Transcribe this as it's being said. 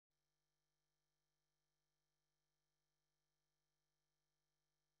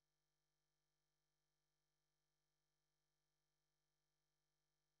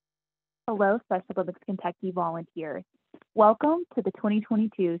Hello, Special Olympics Kentucky volunteers. Welcome to the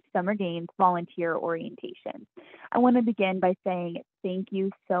 2022 Summer Games Volunteer Orientation. I want to begin by saying thank you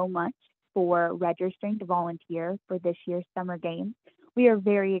so much for registering to volunteer for this year's Summer Games. We are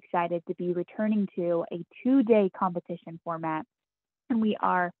very excited to be returning to a two-day competition format, and we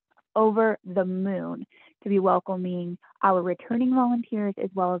are over the moon to be welcoming our returning volunteers as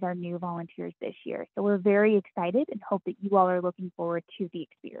well as our new volunteers this year. So we're very excited and hope that you all are looking forward to the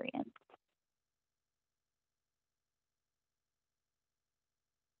experience.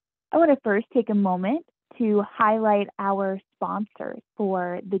 I want to first take a moment to highlight our sponsors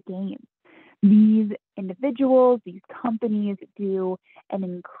for the Games. These individuals, these companies do an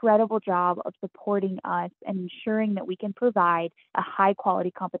incredible job of supporting us and ensuring that we can provide a high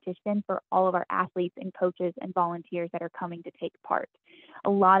quality competition for all of our athletes and coaches and volunteers that are coming to take part. A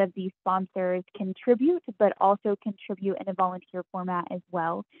lot of these sponsors contribute, but also contribute in a volunteer format as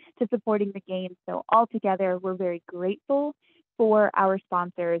well to supporting the Games. So altogether, we're very grateful for our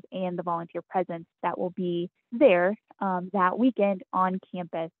sponsors and the volunteer presence that will be there that weekend on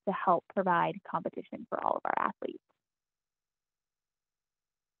campus to help provide competition for all of our athletes.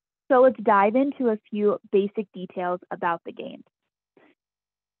 So let's dive into a few basic details about the Games.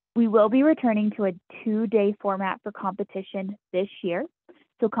 We will be returning to a two-day format for competition this year.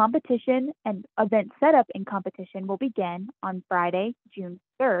 So competition and event setup in competition will begin on Friday, June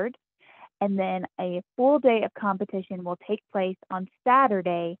 3rd, and then a full day of competition will take place on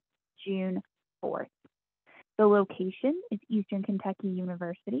Saturday, June 4th. The location is Eastern Kentucky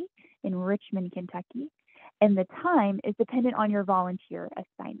University in Richmond, Kentucky, and the time is dependent on your volunteer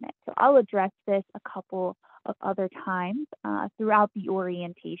assignment. So I'll address this a couple of other times throughout the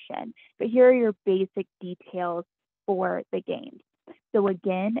orientation, but here are your basic details for the Games. So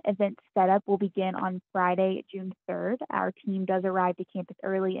again, event setup will begin on Friday, June 3rd. Our team does arrive to campus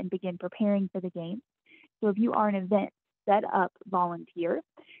early and begin preparing for the Games. So if you are an event setup volunteer,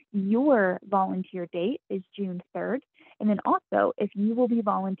 your volunteer date is June 3rd. And then also, if you will be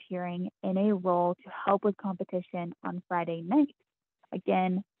volunteering in a role to help with competition on Friday night,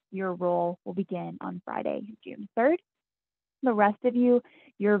 again, your role will begin on Friday, June 3rd. The rest of you,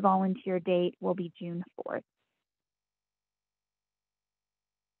 your volunteer date will be June 4th.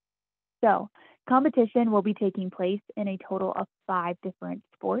 So competition will be taking place in a total of 5 different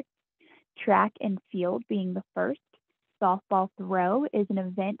sports, track and field being the first. Softball throw is an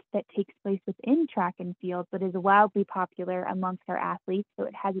event that takes place within track and field, but is wildly popular amongst our athletes, so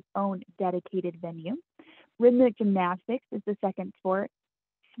it has its own dedicated venue. Rhythmic gymnastics is the second sport.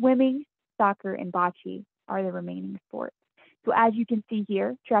 Swimming, soccer, and bocce are the remaining sports. So as you can see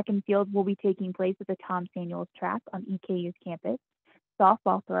here, track and field will be taking place at the Tom Samuels track on EKU's campus.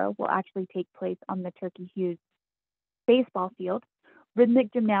 Softball throw will actually take place on the Turkey Hughes baseball field.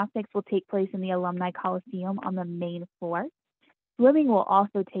 Rhythmic gymnastics will take place in the Alumni Coliseum on the main floor. Swimming will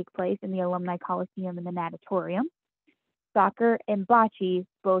also take place in the Alumni Coliseum in the natatorium. Soccer and bocce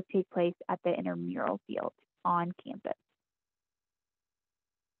both take place at the intramural field on campus.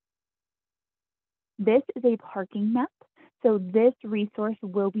 This is a parking map. So this resource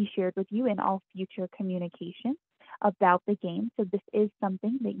will be shared with you in all future communications about the game. So this is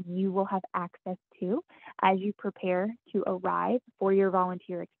something that you will have access to as you prepare to arrive for your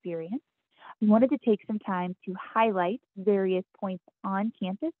volunteer experience. We wanted to take some time to highlight various points on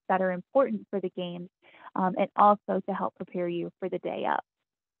campus that are important for the Games and also to help prepare you for the day up.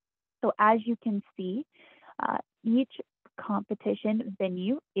 So as you can see, each competition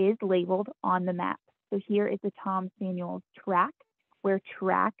venue is labeled on the map. So here is the Tom Samuels track, where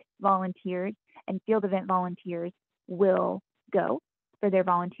track volunteers and field event volunteers will go for their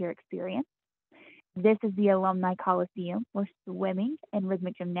volunteer experience. This is the Alumni Coliseum, where swimming and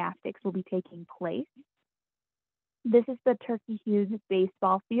rhythmic gymnastics will be taking place. This is the Turkey Hughes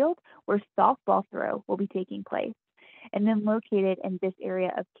baseball field, where softball throw will be taking place. And then located in this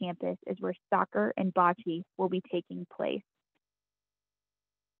area of campus is where soccer and bocce will be taking place.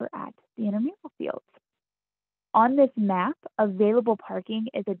 We're at the intramural fields. On this map, available parking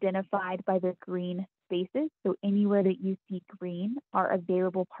is identified by the green spaces. So anywhere that you see green are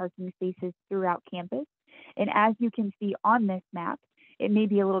available parking spaces throughout campus. And as you can see on this map, it may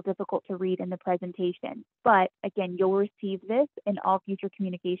be a little difficult to read in the presentation, but again, you'll receive this in all future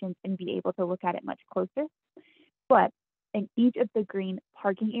communications and be able to look at it much closer. But in each of the green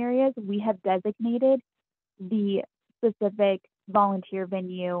parking areas, we have designated the specific volunteer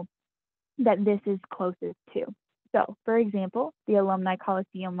venue that this is closest to. So, for example, the Alumni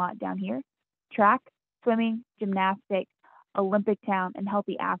Coliseum lot down here, track, swimming, gymnastics Olympic Town, and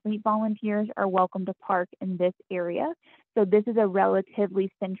Healthy Athlete volunteers are welcome to park in this area. So this is a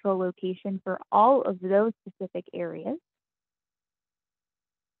relatively central location for all of those specific areas.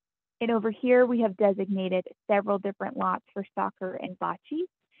 And over here, we have designated several different lots for soccer and bocce.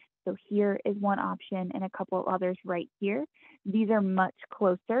 So here is one option and a couple of others right here. These are much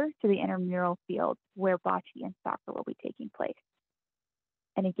closer to the intramural fields where bocce and soccer will be taking place.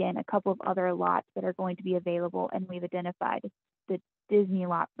 And again, a couple of other lots that are going to be available, and we've identified the Disney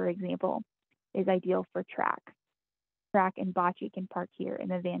lot, for example, is ideal for track. Track and bocce can park here in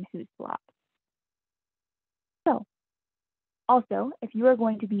the Van Hoos lot. So also, if you are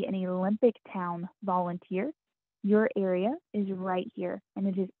going to be an Olympic Town volunteer, your area is right here, and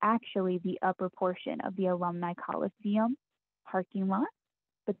it is actually the upper portion of the Alumni Coliseum parking lot,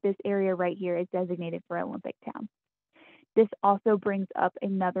 but this area right here is designated for Olympic Town. This also brings up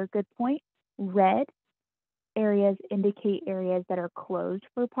another good point. Red areas indicate areas that are closed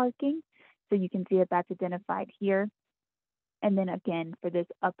for parking, so you can see that that's identified here. And then again, for this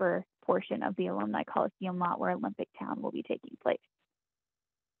upper portion of the Alumni Coliseum lot where Olympic Town will be taking place.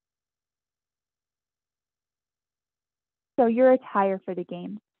 So your attire for the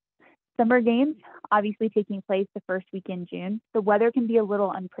games. Summer games, obviously taking place the first week in June. The weather can be a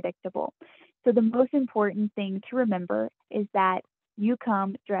little unpredictable. So the most important thing to remember is that you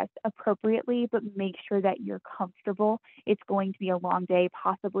come dressed appropriately, but make sure that you're comfortable. It's going to be a long day,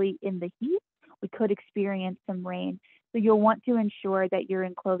 possibly in the heat. We could experience some rain. So you'll want to ensure that you're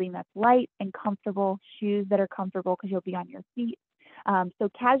in clothing that's light and comfortable, shoes that are comfortable because you'll be on your feet. So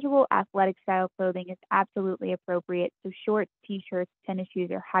casual athletic style clothing is absolutely appropriate. So shorts, t-shirts, tennis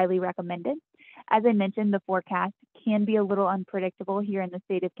shoes are highly recommended. As I mentioned, the forecast can be a little unpredictable here in the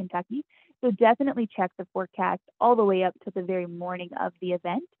state of Kentucky. So definitely check the forecast all the way up to the very morning of the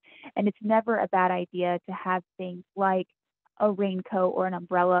event. And it's never a bad idea to have things like a raincoat or an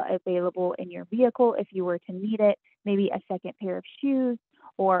umbrella available in your vehicle if you were to need it, maybe a second pair of shoes,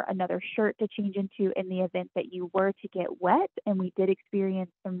 or another shirt to change into in the event that you were to get wet and we did experience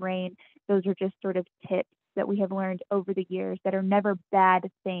some rain. Those are just sort of tips that we have learned over the years that are never bad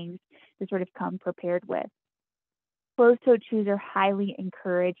things to sort of come prepared with. Closed-toed shoes are highly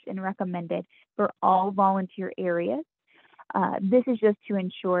encouraged and recommended for all volunteer areas. This is just to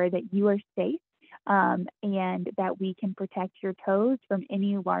ensure that you are safe and that we can protect your toes from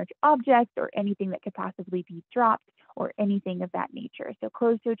any large objects or anything that could possibly be dropped or anything of that nature. So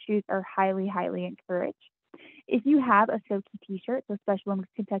closed-toed shoes are highly, highly encouraged. If you have a Soaky t-shirt, so Special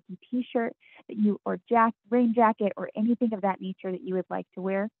Olympics Kentucky t-shirt that you or rain jacket or anything of that nature that you would like to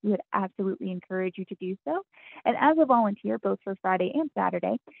wear, we would absolutely encourage you to do so. And as a volunteer, both for Friday and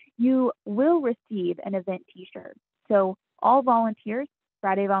Saturday, you will receive an event t-shirt. So all volunteers,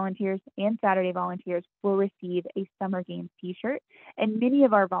 Friday volunteers and Saturday volunteers, will receive a Summer Games t-shirt. And many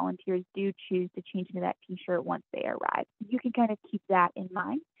of our volunteers do choose to change into that t-shirt once they arrive. You can kind of keep that in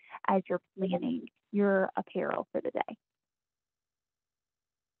mind as you're planning your apparel for the day.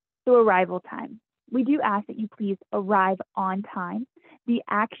 So arrival time. We do ask that you please arrive on time. The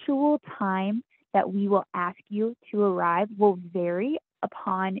actual time that we will ask you to arrive will vary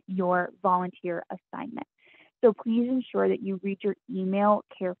upon your volunteer assignment. So please ensure that you read your email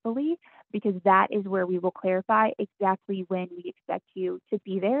carefully because that is where we will clarify exactly when we expect you to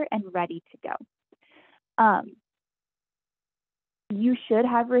be there and ready to go. You should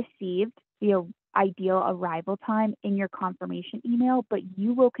have received the ideal arrival time in your confirmation email, but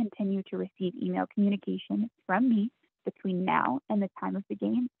you will continue to receive email communication from me between now and the time of the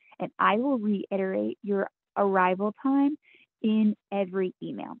game, and I will reiterate your arrival time in every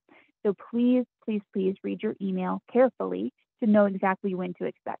email. So please, please, please read your email carefully to know exactly when to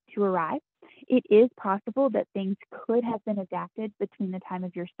expect to arrive. It is possible that things could have been adapted between the time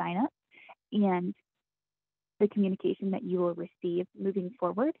of your sign up and the communication that you will receive moving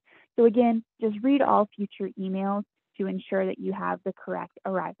forward. So again, just read all future emails to ensure that you have the correct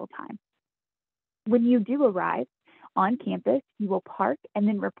arrival time. When you do arrive on campus, you will park and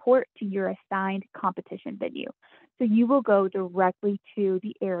then report to your assigned competition venue. So you will go directly to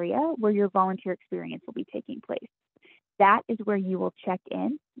the area where your volunteer experience will be taking place. That is where you will check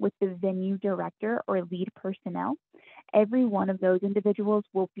in with the venue director or lead personnel. Every one of those individuals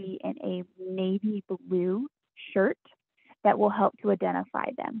will be in a navy blue shirt that will help to identify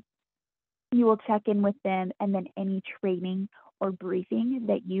them. You will check in with them, and then any training or briefing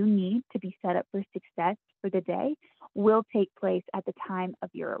that you need to be set up for success for the day will take place at the time of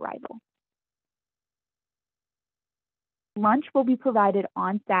your arrival. Lunch will be provided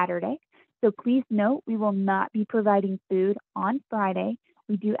on Saturday, so please note we will not be providing food on Friday.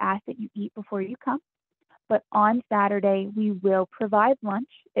 We do ask that you eat before you come. But on Saturday, we will provide lunch.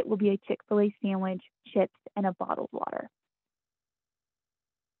 It will be a Chick-fil-A sandwich, chips, and a bottled water.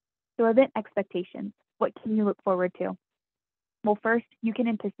 So event expectations. What can you look forward to? Well, first, you can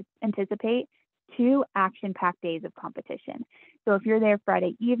anticipate 2 action-packed days of competition. So if you're there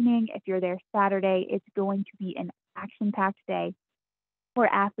Friday evening, if you're there Saturday, it's going to be an action-packed day where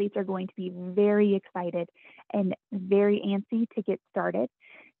athletes are going to be very excited and very antsy to get started.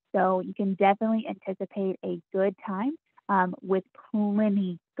 So you can definitely anticipate a good time with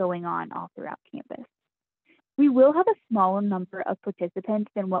plenty going on all throughout campus. We will have a smaller number of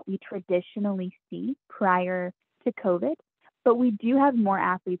participants than what we traditionally see prior to COVID, but we do have more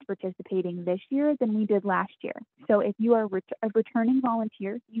athletes participating this year than we did last year. So if you are a returning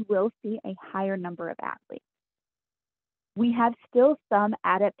volunteer, you will see a higher number of athletes. We have still some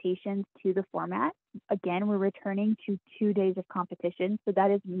adaptations to the format. Again, we're returning to 2 days of competition, so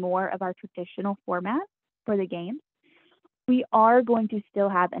that is more of our traditional format for the games. We are going to still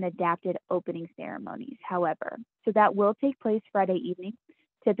have an adapted opening ceremonies, however. So that will take place Friday evening.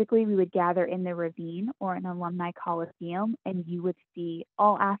 Typically, we would gather in the Ravine or an alumni coliseum, and you would see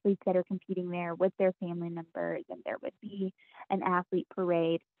all athletes that are competing there with their family members, and there would be an athlete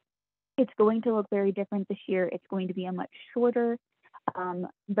parade. It's going to look very different this year. It's going to be a much shorter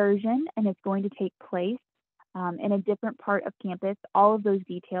version, and it's going to take place in a different part of campus. All of those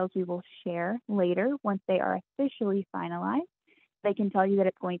details we will share later once they are officially finalized. I can tell you that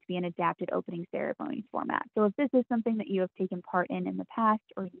it's going to be an adapted opening ceremony format. So if this is something that you have taken part in the past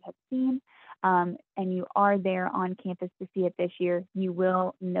or you have seen, and you are there on campus to see it this year, you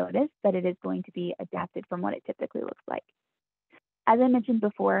will notice that it is going to be adapted from what it typically looks like. As I mentioned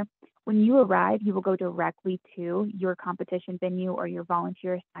before, when you arrive, you will go directly to your competition venue or your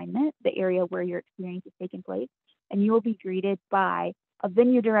volunteer assignment, the area where your experience is taking place, and you will be greeted by a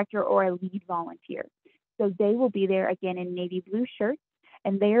venue director or a lead volunteer. So they will be there again in navy blue shirts,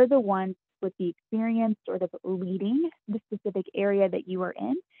 and they are the ones with the experience sort of leading the specific area that you are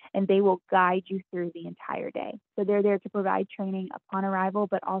in, and they will guide you through the entire day. So they're there to provide training upon arrival,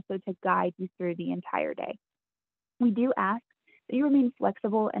 but also to guide you through the entire day. We do ask that you remain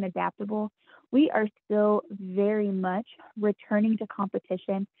flexible and adaptable. We are still very much returning to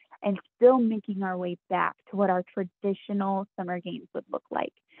competition and still making our way back to what our traditional summer games would look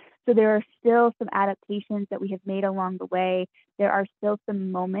like. So there are still some adaptations that we have made along the way. There are still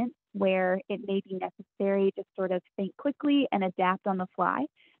some moments where it may be necessary to sort of think quickly and adapt on the fly.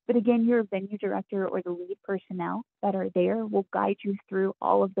 But again, your venue director or the lead personnel that are there will guide you through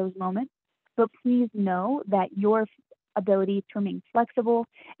all of those moments. But please know that your ability to remain flexible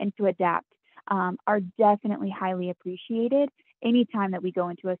and to adapt are definitely highly appreciated anytime that we go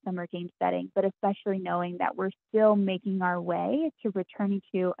into a summer game setting, but especially knowing that we're still making our way to returning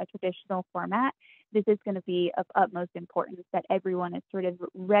to a traditional format. This is going to be of utmost importance that everyone is sort of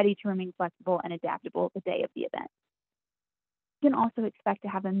ready to remain flexible and adaptable the day of the event. You can also expect to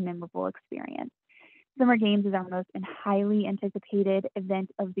have a memorable experience. Summer Games is our most and highly anticipated event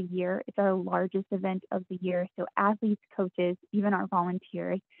of the year. It's our largest event of the year. So athletes, coaches, even our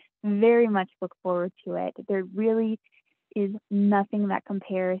volunteers very much look forward to it. There really is nothing that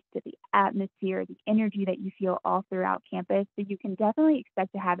compares to the atmosphere, the energy that you feel all throughout campus. So you can definitely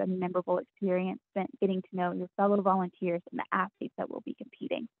expect to have a memorable experience spent getting to know your fellow volunteers and the athletes that will be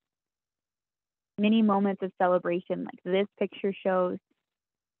competing. Many moments of celebration like this picture shows,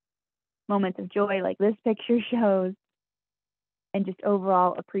 moments of joy like this picture shows, and just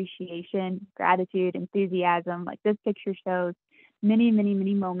overall appreciation, gratitude, enthusiasm like this picture shows. Many, many,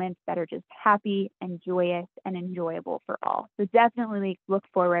 many moments that are just happy and joyous and enjoyable for all. So definitely look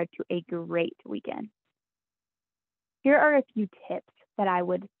forward to a great weekend. Here are a few tips that I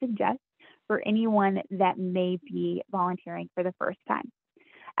would suggest for anyone that may be volunteering for the first time.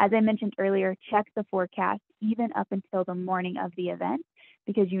 As I mentioned earlier, check the forecast even up until the morning of the event,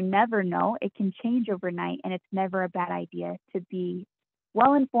 because you never know, it can change overnight, and it's never a bad idea to be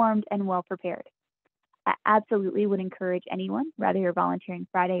well informed and well prepared. I absolutely would encourage anyone, whether you're volunteering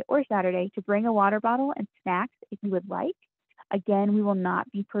Friday or Saturday, to bring a water bottle and snacks if you would like. Again, we will not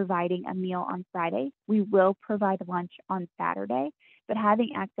be providing a meal on Friday. We will provide lunch on Saturday, but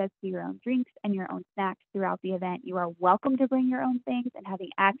having access to your own drinks and your own snacks throughout the event, you are welcome to bring your own things, and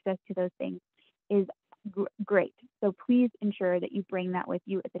having access to those things is great. So please ensure that you bring that with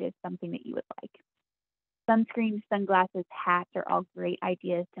you if it is something that you would like. Sunscreen, sunglasses, hats are all great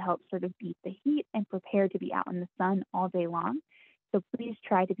ideas to help sort of beat the heat and prepare to be out in the sun all day long. So please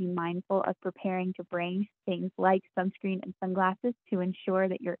try to be mindful of preparing to bring things like sunscreen and sunglasses to ensure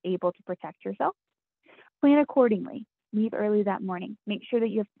that you're able to protect yourself. Plan accordingly. leave early that morning. Make sure that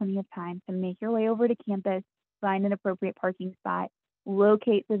you have plenty of time to make your way over to campus, find an appropriate parking spot,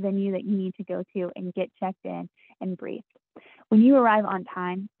 locate the venue that you need to go to, and get checked in and briefed. When you arrive on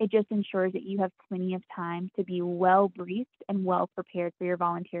time, it just ensures that you have plenty of time to be well briefed and well prepared for your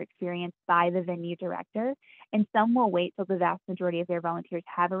volunteer experience by the venue director. And some will wait till the vast majority of their volunteers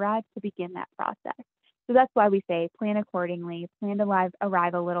have arrived to begin that process. So that's why we say plan accordingly, plan to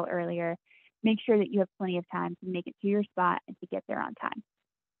arrive a little earlier, make sure that you have plenty of time to make it to your spot and to get there on time.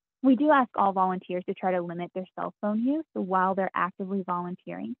 We do ask all volunteers to try to limit their cell phone use while they're actively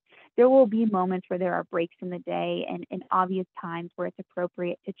volunteering. There will be moments where there are breaks in the day and obvious times where it's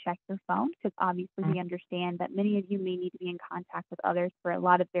appropriate to check your phone, because obviously we understand that many of you may need to be in contact with others for a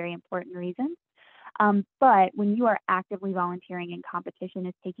lot of very important reasons. But when you are actively volunteering and competition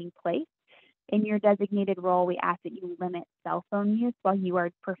is taking place, in your designated role, we ask that you limit cell phone use while you are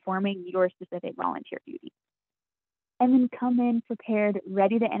performing your specific volunteer duty. And then come in prepared,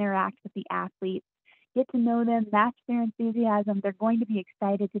 ready to interact with the athletes, get to know them, match their enthusiasm. They're going to be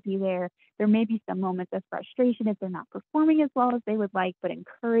excited to be there. There may be some moments of frustration if they're not performing as well as they would like, but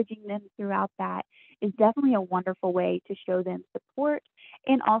encouraging them throughout that is definitely a wonderful way to show them support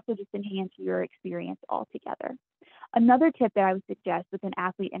and also just enhance your experience altogether. Another tip that I would suggest with an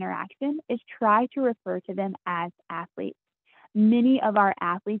athlete interaction is try to refer to them as athletes. Many of our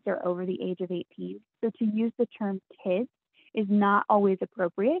athletes are over the age of 18, so to use the term kids is not always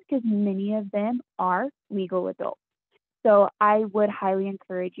appropriate because many of them are legal adults. So I would highly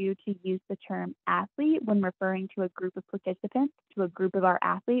encourage you to use the term athlete when referring to a group of participants, to a group of our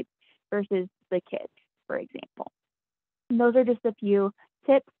athletes versus the kids, for example. And those are just a few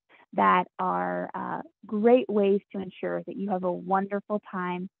tips that are great ways to ensure that you have a wonderful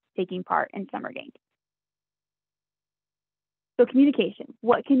time taking part in summer games. So communication,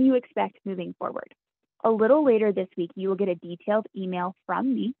 what can you expect moving forward? A little later this week, you will get a detailed email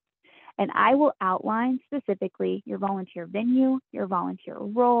from me, and I will outline specifically your volunteer venue, your volunteer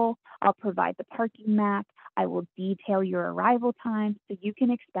role. I'll provide the parking map. I will detail your arrival time, so you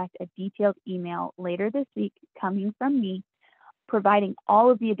can expect a detailed email later this week coming from me, providing all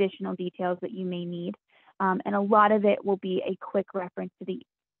of the additional details that you may need. And a lot of it will be a quick reference to the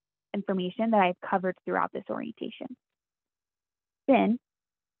information that I've covered throughout this orientation. Then,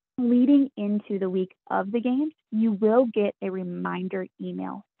 leading into the week of the games, you will get a reminder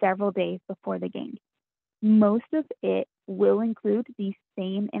email several days before the games. Most of it will include the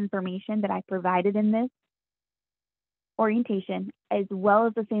same information that I provided in this orientation, as well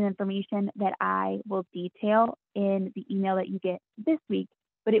as the same information that I will detail in the email that you get this week,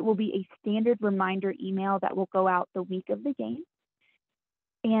 but it will be a standard reminder email that will go out the week of the game.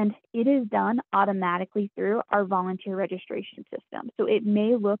 And it is done automatically through our volunteer registration system. So it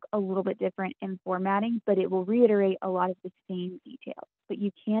may look a little bit different in formatting, but it will reiterate a lot of the same details. But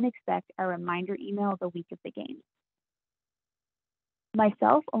you can expect a reminder email the week of the game.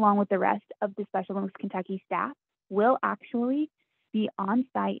 Myself, along with the rest of the Special Olympics Kentucky staff, will actually be on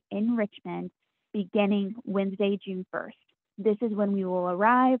site in Richmond beginning Wednesday, June 1st. This is when we will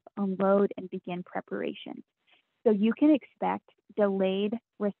arrive, unload, and begin preparations. So you can expect delayed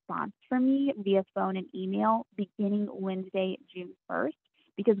response from me via phone and email beginning Wednesday, June 1st,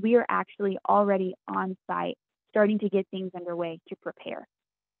 because we are actually already on site starting to get things underway to prepare.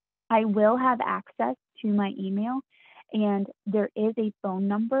 I will have access to my email, and there is a phone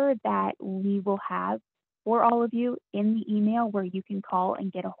number that we will have for all of you in the email where you can call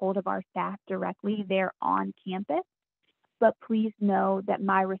and get a hold of our staff directly there on campus. But please know that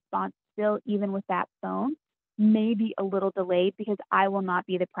my response still, even with that phone, may be a little delayed because I will not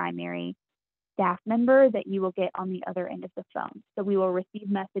be the primary staff member that you will get on the other end of the phone. So we will receive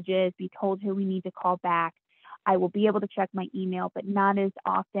messages, be told who we need to call back. I will be able to check my email, but not as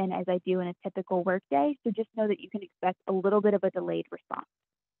often as I do in a typical workday. So just know that you can expect a little bit of a delayed response.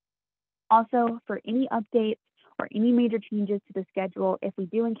 Also, for any updates or any major changes to the schedule, if we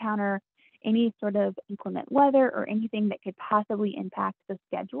do encounter any sort of inclement weather or anything that could possibly impact the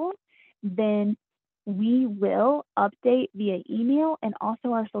schedule, then we will update via email and also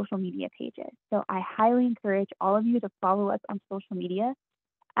our social media pages. So I highly encourage all of you to follow us on social media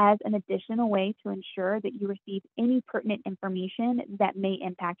as an additional way to ensure that you receive any pertinent information that may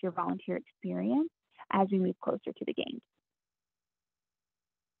impact your volunteer experience as we move closer to the games.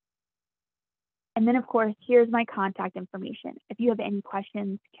 And then, of course, here's my contact information. If you have any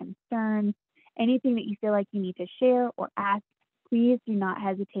questions, concerns, anything that you feel like you need to share or ask, please do not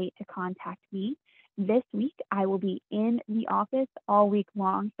hesitate to contact me. This week, I will be in the office all week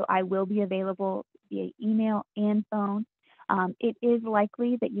long, so I will be available via email and phone. It is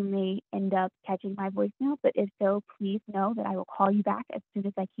likely that you may end up catching my voicemail, but if so, please know that I will call you back as soon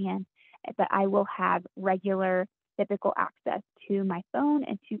as I can. But I will have regular typical access to my phone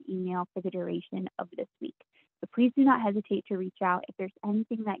and to email for the duration of this week. So please do not hesitate to reach out if there's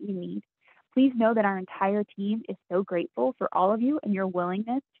anything that you need. Please know that our entire team is so grateful for all of you and your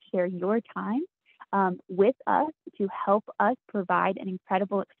willingness to share your time with us to help us provide an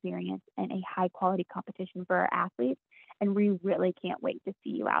incredible experience and a high quality competition for our athletes. And we really can't wait to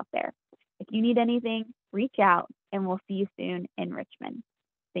see you out there. If you need anything, reach out and we'll see you soon in Richmond.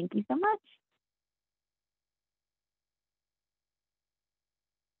 Thank you so much.